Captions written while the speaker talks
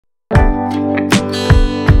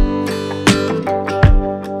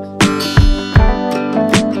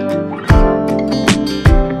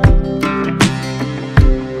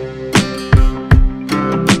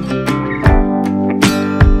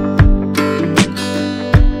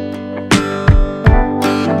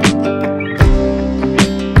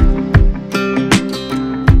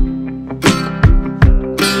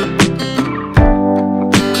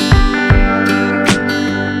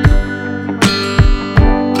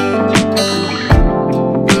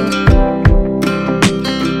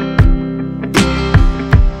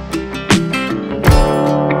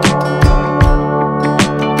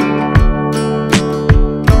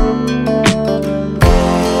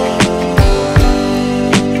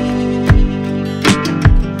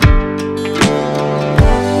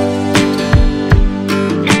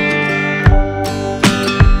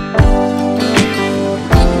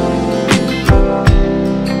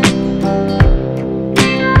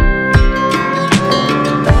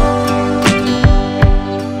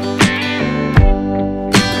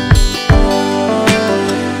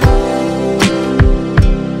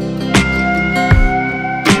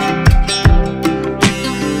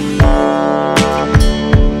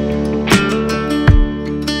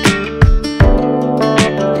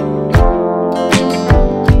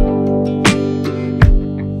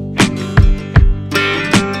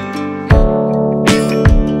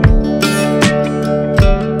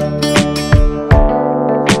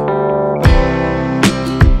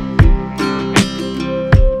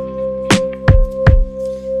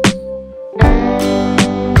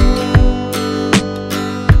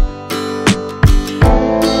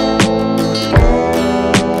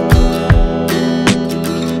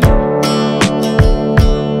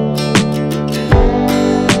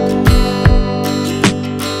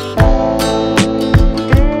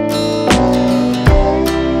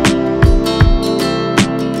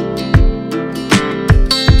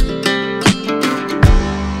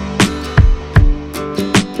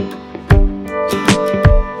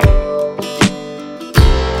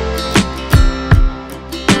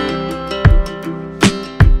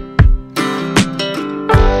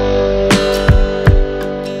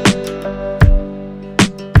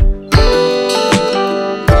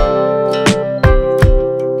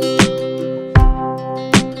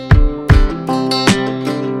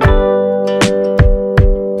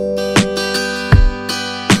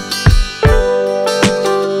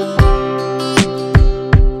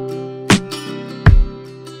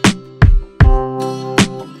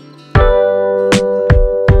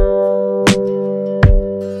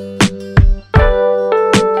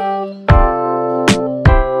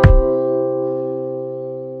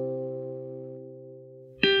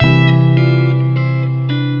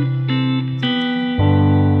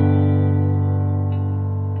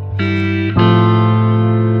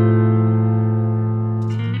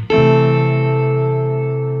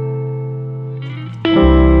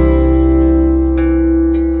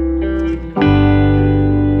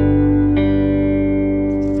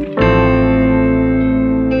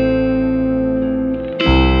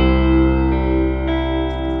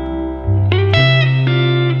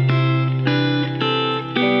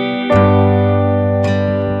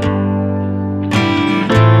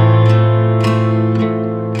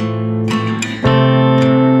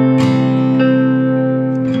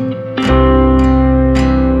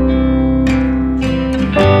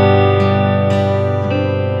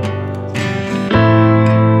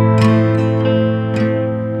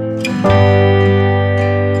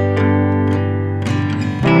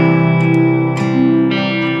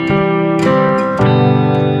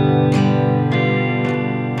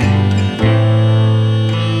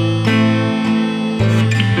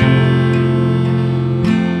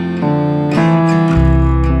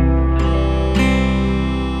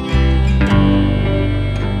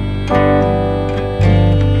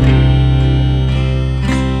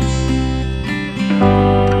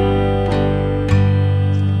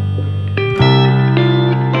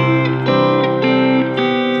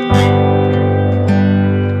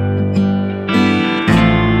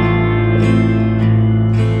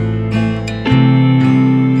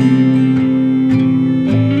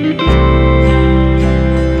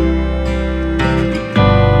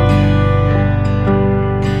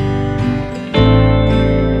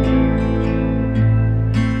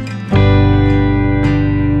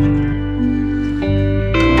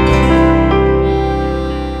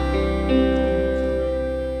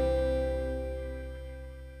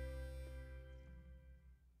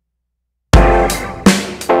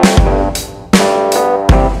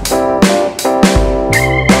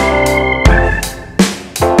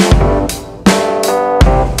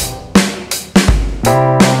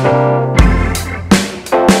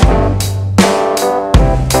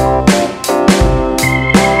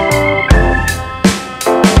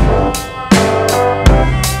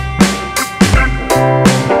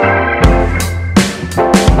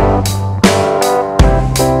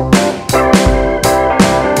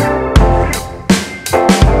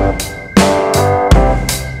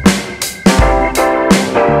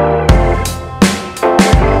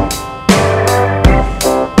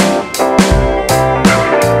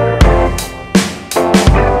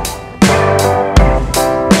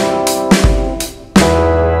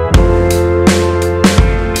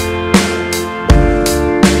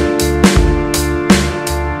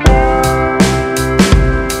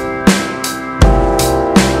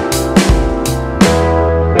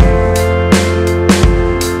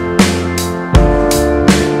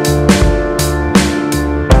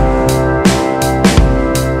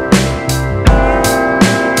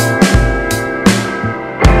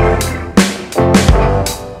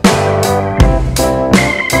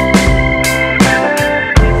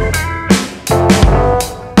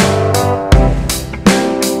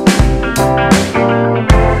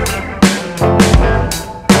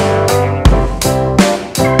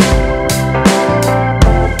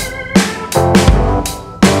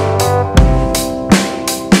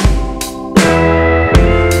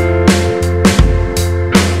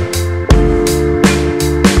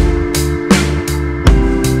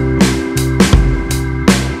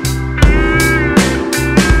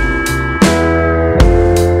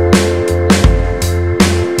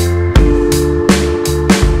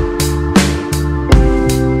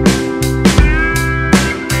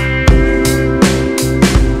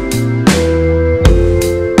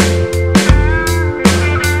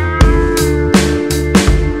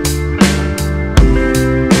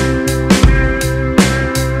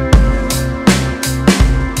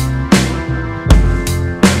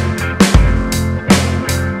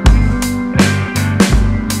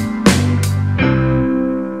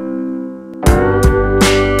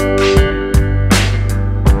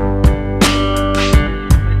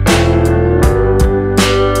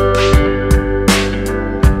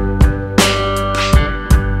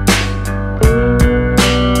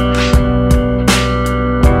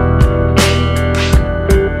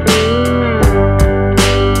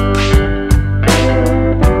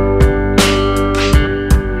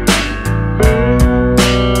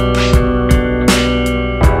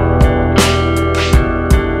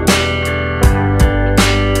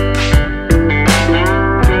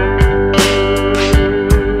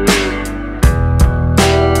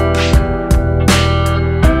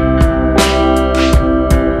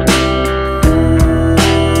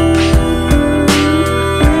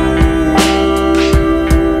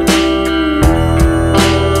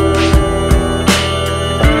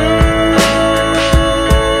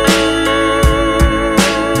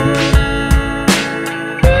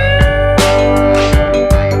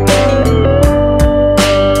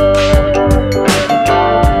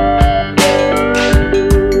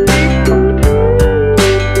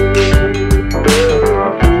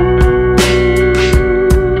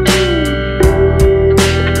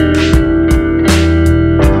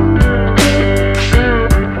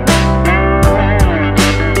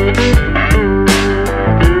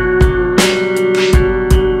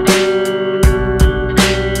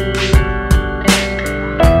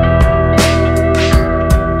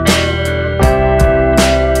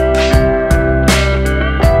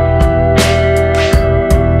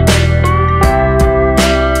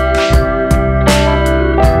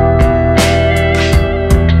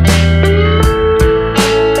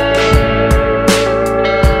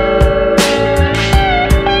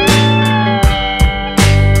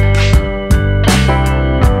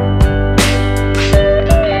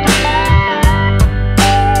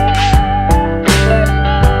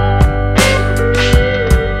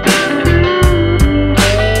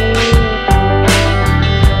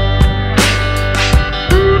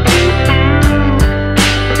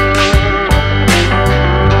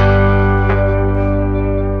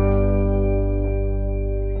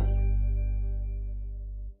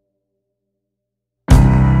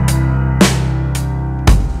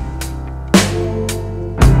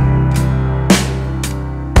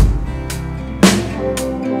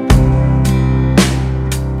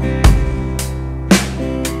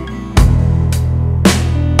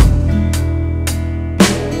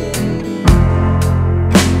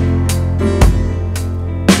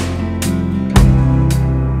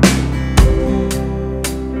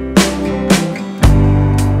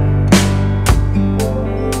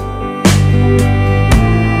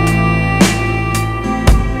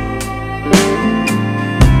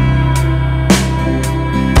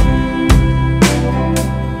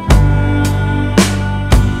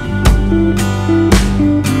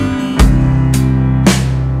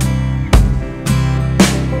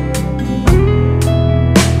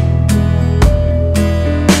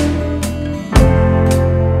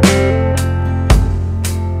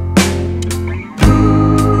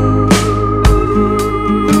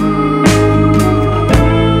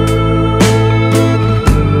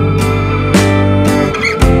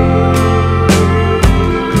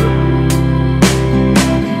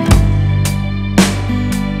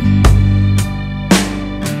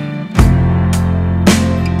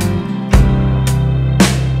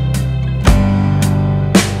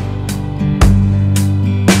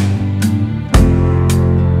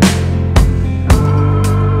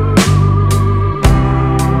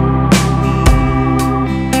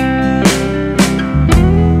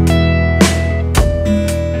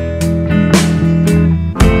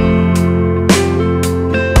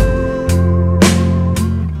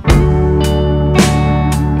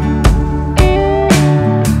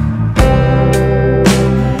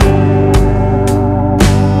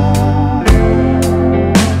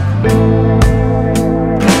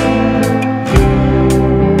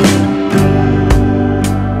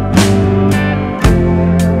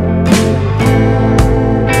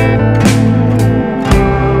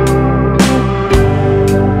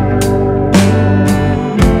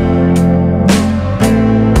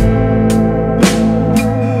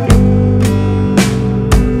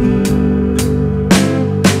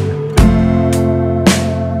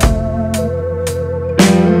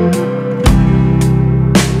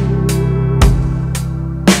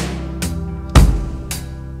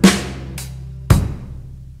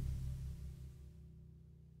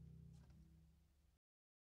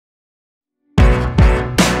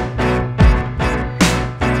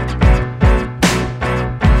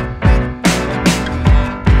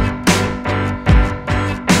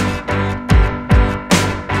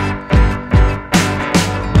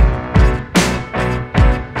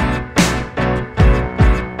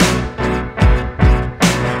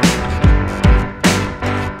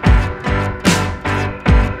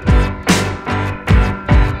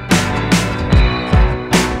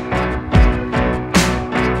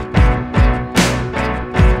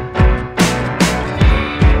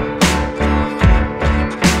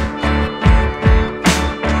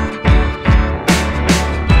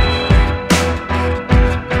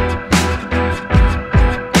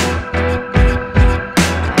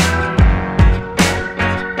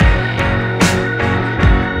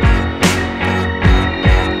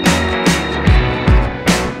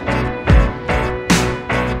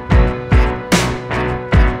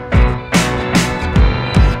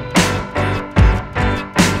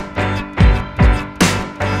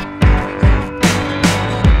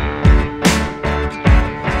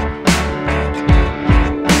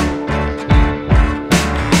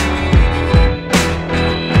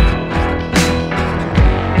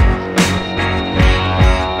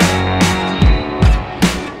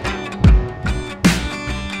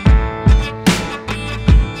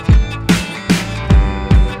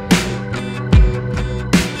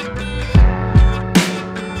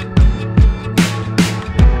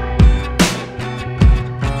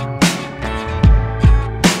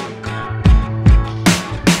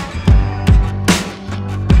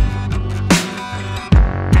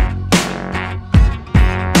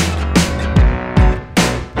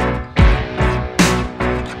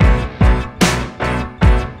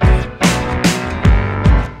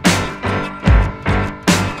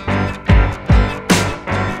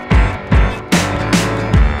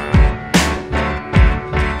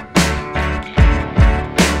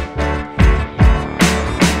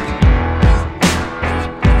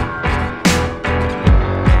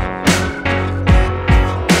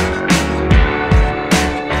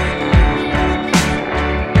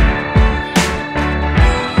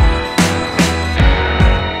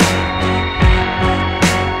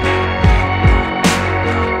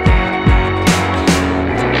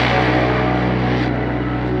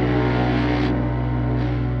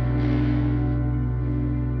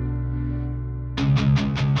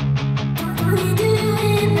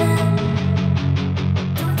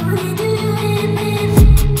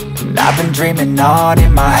I've been dreaming on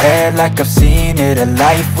in my head like I've seen it. A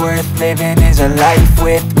life worth living is a life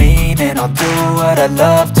with meaning. I'll do what I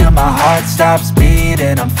love till my heart stops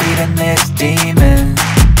beating. I'm feeding this demon.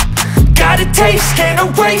 Got a taste, can't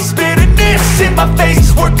erase bitterness in my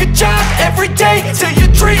face. Work a job every day till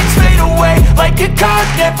your dreams fade away. Like a card,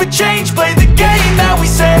 never change, play the game that we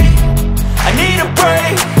say. I need a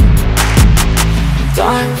break.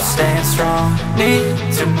 I'm staying strong, need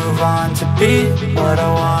to move on to be what I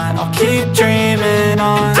want. I'll keep dreaming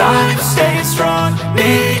on. I'm staying strong,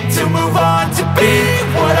 need to move on to be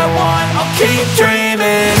what I want. I'll keep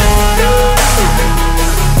dreaming on.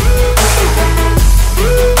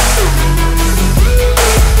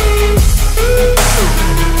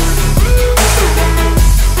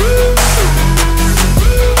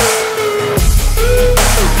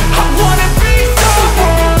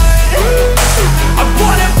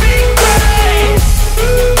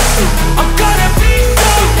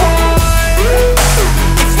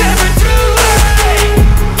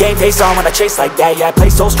 Face on when I chase like that, yeah, I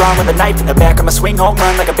play so strong with a knife in the back. I'ma swing home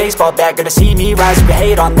run like a baseball bat. Gonna see me rise if you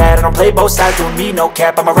hate on that. I don't play both sides, doing me no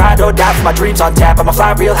cap. I'ma ride or die for my dreams on tap. I'ma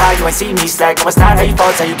fly real high, you ain't see me slack. No, it's not how you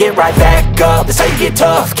fall, it's how you get right back up. That's how you get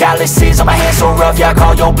tough. Calluses on my hands so rough, yeah, I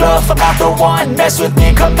call your bluff. I'm not the one, mess with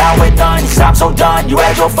me and come out with none. Cause I'm so done, you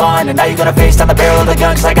had your fun. And now you're gonna face down the barrel of the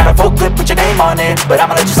gun. Cause I got a full clip with your name on it. But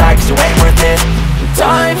I'ma let you slide cause you ain't worth it.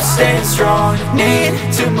 I'm staying strong, need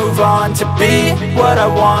to move on to be what I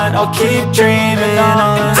want. I'll keep dreaming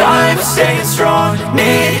on. I'm staying strong,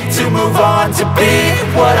 need to move on to be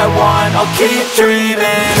what I want. I'll keep dreaming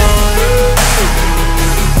on.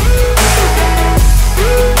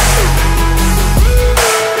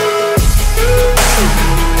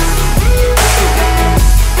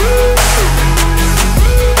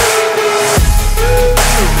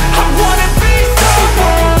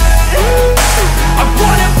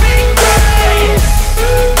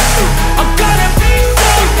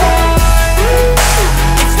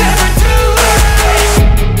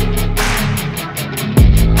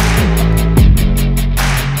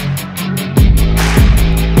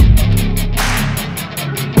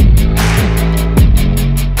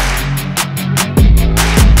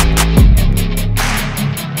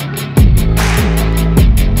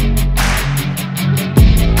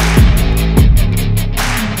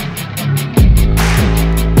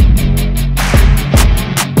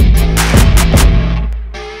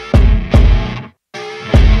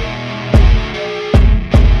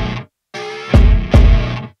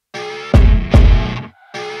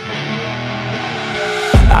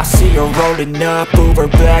 I see her rolling up, Uber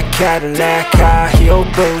black Cadillac, high heel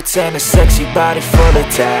boots and a sexy body full of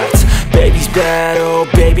tats. Baby's bad, oh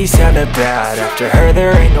baby's hella bad. After her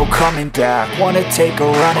there ain't no coming back. Wanna take a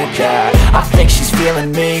run at that. I think she's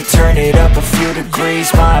feeling me, turn it up a few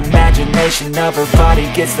degrees. My imagination of her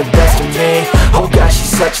body gets the best of me. Oh gosh,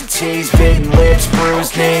 she's such a tease, bitten lips,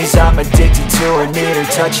 bruised knees. I'm addicted to her, need her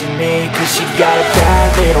touching me. Cause she got a bad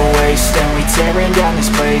little waist, and we tearing down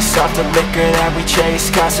this place. Off the liquor that we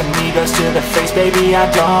chase, got some egos to the face. Baby, I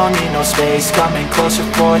don't need no space. Coming closer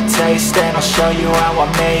for a taste, and I'll show you how I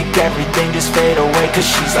make everything just fade away. Cause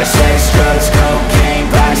she's like sex, drugs, cocaine,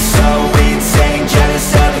 body so insane.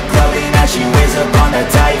 Jealous of the clothing that she wears up on a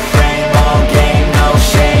tight frame. All game, no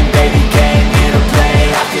shame, baby came here to play.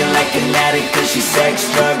 I feel like an addict cause she's sex,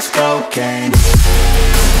 drugs, cocaine.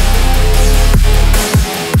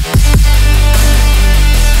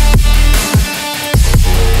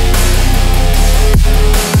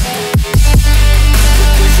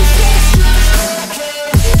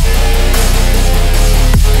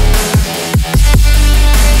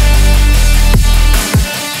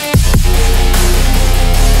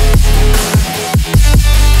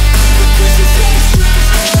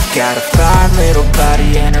 Got a fine little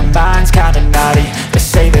body and her mind's kinda naughty. They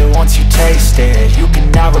say that once you taste it, you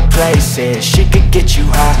cannot replace it. She could get you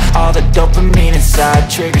high, all the dopamine inside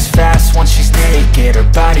triggers fast once she's naked. Her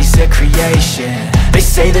body's a creation. They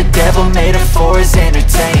say the devil made her for his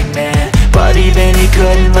entertainment, but even he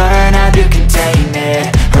couldn't learn how to contain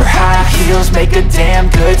it. Her high heels make a damn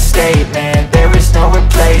good statement. There is no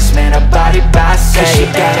replacement, a body by Satan. Cause she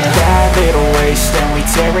got a bad little waist, and we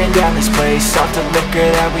tearing down this place. Off the liquor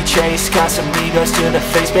that we chase, got some egos to the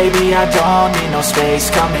face. Baby, I don't need no space.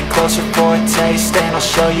 Coming closer for a taste, and I'll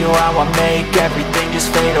show you how I make everything just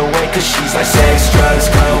fade away. Cause she's like sex, drugs,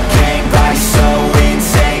 cocaine, body so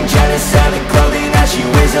insane. Jealous of the clothing that she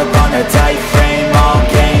wears up on a tight frame. All